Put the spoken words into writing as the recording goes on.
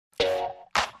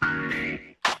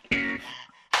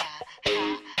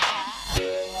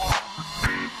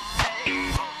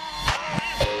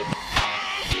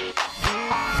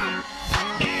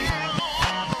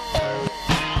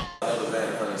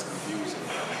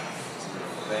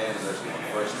band is actually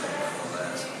my first thing, not my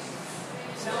last.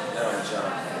 So now I'm John.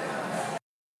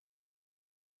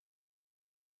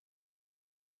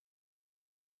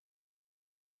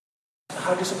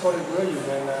 How disappointed were you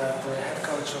when the head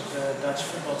coach of the Dutch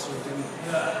football team didn't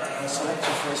select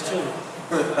you for his team?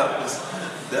 I was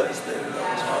devastated. I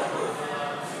was heartbroken.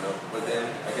 You know, but then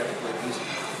I got to play music.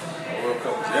 The World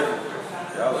Cup was everywhere.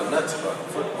 Y'all are nuts about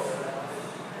football.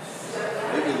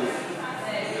 Maybe a little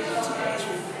too much.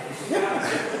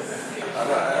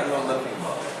 I know nothing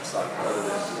about soccer other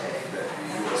than that the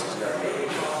U.S. has got better.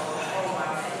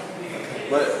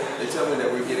 But they tell me that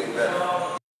we're getting better.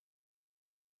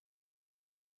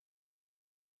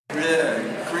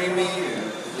 Yeah, creamy and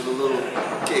with a little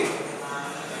cake.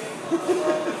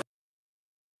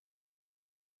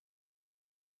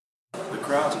 The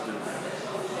crowds have been better.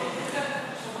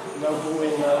 No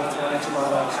booing, throwing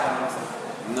tomatoes, nothing.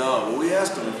 No, but we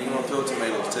asked them if you're going to throw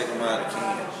tomatoes, take them out of the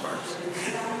can first.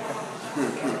 I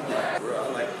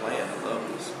like playing. I love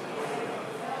this.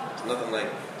 It's nothing like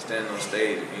standing on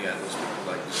stage and you got those people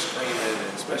like just screaming,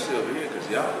 and especially over here because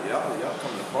y'all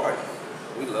come to party.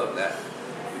 We love that.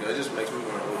 You know, it just makes me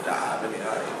want to go dive in the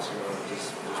audience. You know,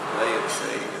 just play and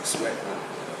sing and sweat. I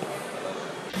love that.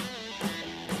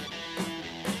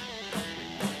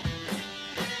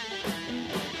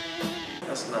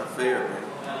 That's not fair, man.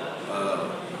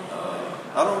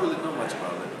 I don't really know much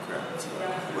about Lenny Kravitz,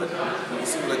 but he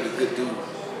seems like a good dude,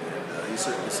 and he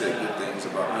certainly said good things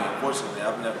about me. Unfortunately,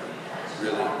 I've never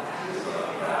really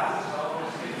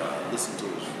listened to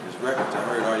his records. I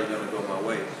heard "Are You Gonna Go My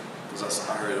Way" because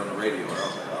I heard it on the radio, and I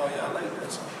was like, oh yeah, I like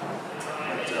that song.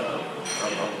 But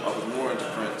I was more into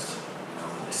Prince,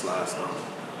 Sly Stone,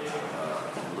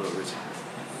 and Little Richie.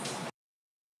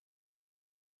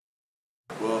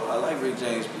 Well, I like Rick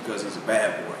James because he's a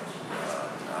bad boy.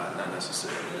 Not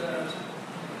necessarily the music.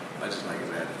 I just like his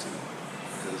attitude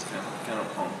because it's kind of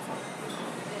punk.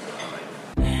 I like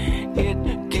it.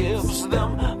 It gives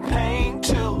them pain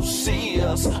to see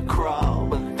us crawl,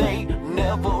 but they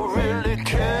never really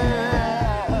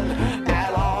cared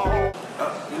at all.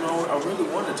 You know, I really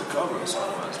wanted to cover a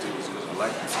song by Stevie because I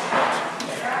liked it so much.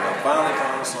 But I finally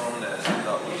found a song that I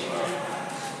thought was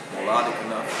melodic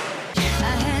enough.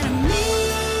 I had a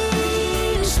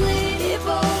mean sleep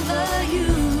over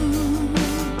you,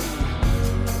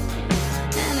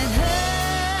 and it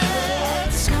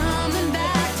hurts coming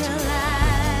back to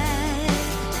life.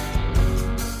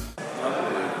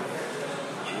 Probably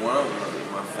one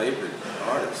of my favorite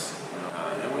artists,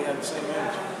 and we have the same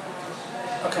energy.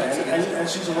 Okay, and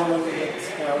she's a woman that is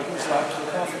like your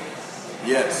coffee.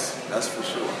 Yes, that's for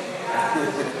sure.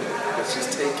 Because she's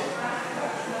taken.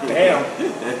 Damn.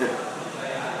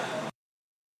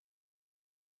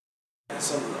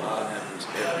 Something odd happens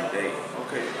every day.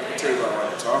 Okay, I can tell you about my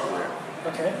guitar player.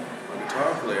 Okay. My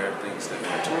guitar player thinks that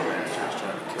my tour manager is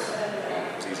trying to kill him.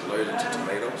 Because he's allergic to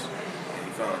tomatoes, and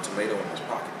he found a tomato in his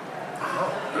pocket. Wow.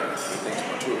 Yeah, he thinks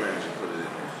my tour manager